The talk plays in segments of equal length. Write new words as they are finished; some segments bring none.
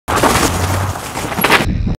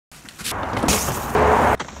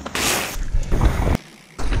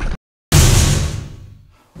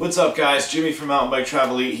What's up guys, Jimmy from Mountain Bike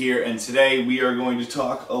Travel Elite here, and today we are going to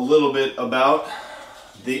talk a little bit about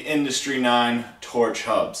the Industry 9 Torch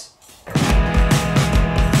hubs.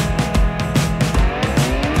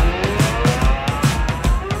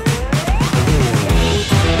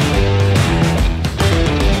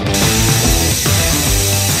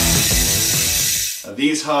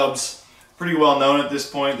 These hubs, pretty well known at this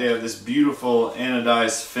point. They have this beautiful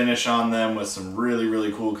anodized finish on them with some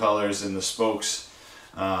really cool colors in the spokes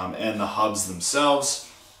and the hubs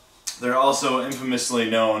themselves. They're also infamously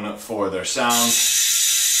known for their sound,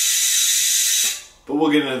 but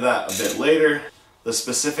we'll get into that a bit later. The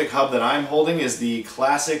specific hub that I'm holding is the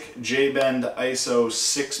classic J-Bend ISO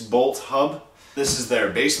 6-bolt hub. This is their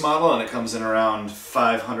base model and it comes in around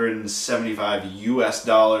 $575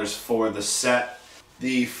 US for the set.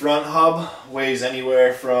 The front hub weighs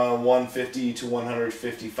anywhere from 150 to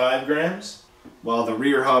 155 grams, while the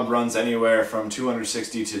rear hub runs anywhere from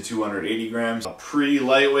 260 to 280 grams. Pretty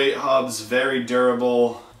lightweight hubs, very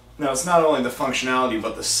durable. Now it's not only the functionality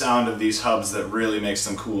but the sound of these hubs that really makes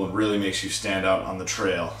them cool and really makes you stand out on the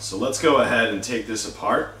trail. So let's go ahead and take this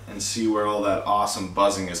apart and see where all that awesome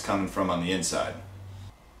buzzing is coming from on the inside.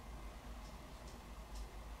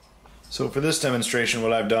 So for this demonstration,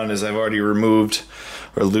 what I've done is I've already removed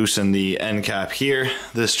or loosened the end cap here.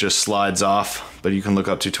 This just slides off, but you can look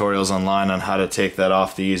up tutorials online on how to take that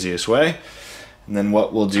off the easiest way. And then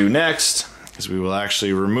what we'll do next is we will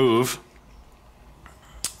actually remove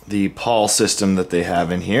the pawl system that they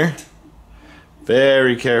have in here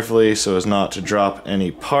very carefully so as not to drop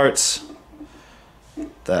any parts.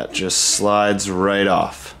 That just slides right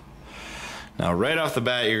off. Now right off the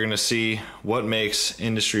bat, you're going to see what makes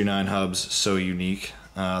Industry 9 hubs so unique.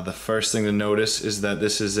 The first thing to notice is that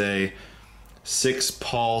this is a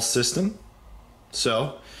 6-pawl system.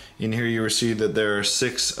 So in here you will see that there are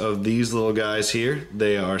 6 of these little guys here.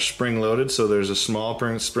 They are spring loaded, so there's a small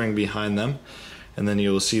spring behind them. And then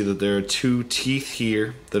you'll see that there are 2 teeth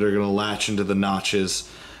here that are going to latch into the notches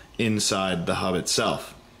inside the hub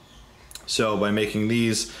itself. So by making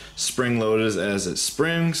these spring loaded as it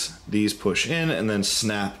springs, these push in and then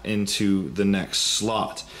snap into the next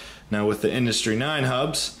slot. Now with the Industry 9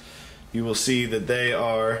 hubs, you will see that they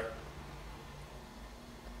are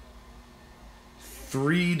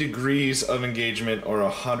 3 degrees of engagement or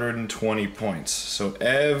 120 points. So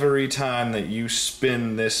every time that you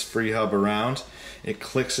spin this free hub around, it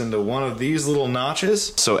clicks into one of these little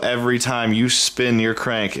notches. So every time you spin your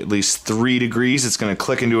crank at least 3 degrees, it's going to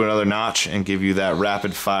click into another notch and give you that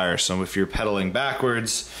rapid fire. So if you're pedaling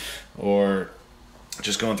backwards or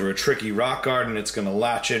just going through a tricky rock garden, it's going to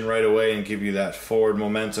latch in right away and give you that forward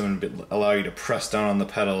momentum and allow you to press down on the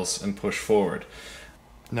pedals and push forward.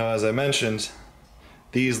 Now, as I mentioned,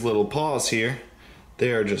 these little paws here,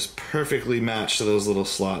 they are just perfectly matched to those little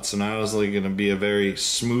slots. So not only going to be a very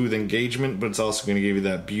smooth engagement, but it's also going to give you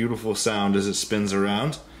that beautiful sound as it spins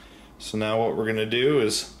around. So now what we're going to do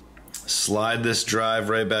is slide this drive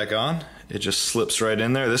right back on. It just slips right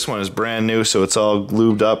in there. This one is brand new, so it's all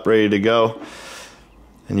lubed up, ready to go.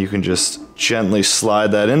 And you can just gently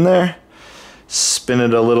slide that in there, spin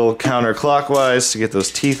it a little counterclockwise to get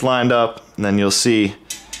those teeth lined up, and then you'll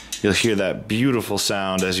hear that beautiful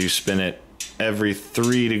sound as you spin it every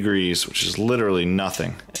 3 degrees, which is literally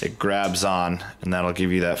nothing. It grabs on, and that'll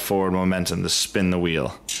give you that forward momentum to spin the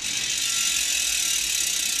wheel.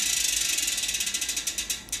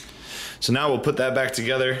 So now we'll put that back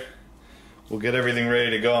together. We'll get everything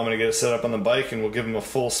ready to go. I'm going to get it set up on the bike and we'll give them a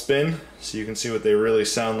full spin so you can see what they really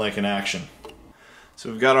sound like in action.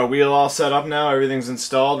 So we've got our wheel all set up now, everything's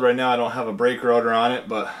installed. Right now I don't have a brake rotor on it,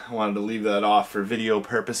 but I wanted to leave that off for video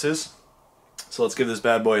purposes. So let's give this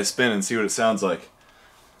bad boy a spin and see what it sounds like.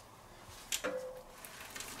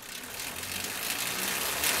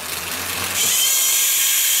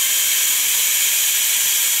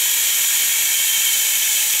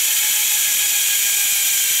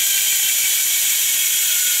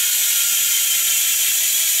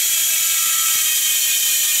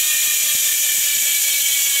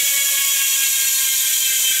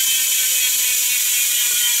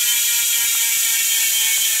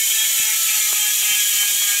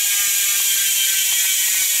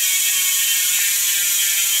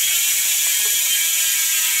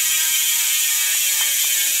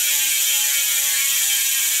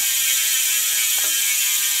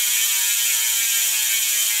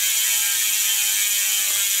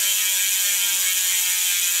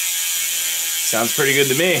 Sounds pretty good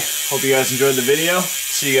to me. Hope you guys enjoyed the video.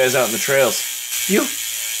 See you guys out in the trails. You.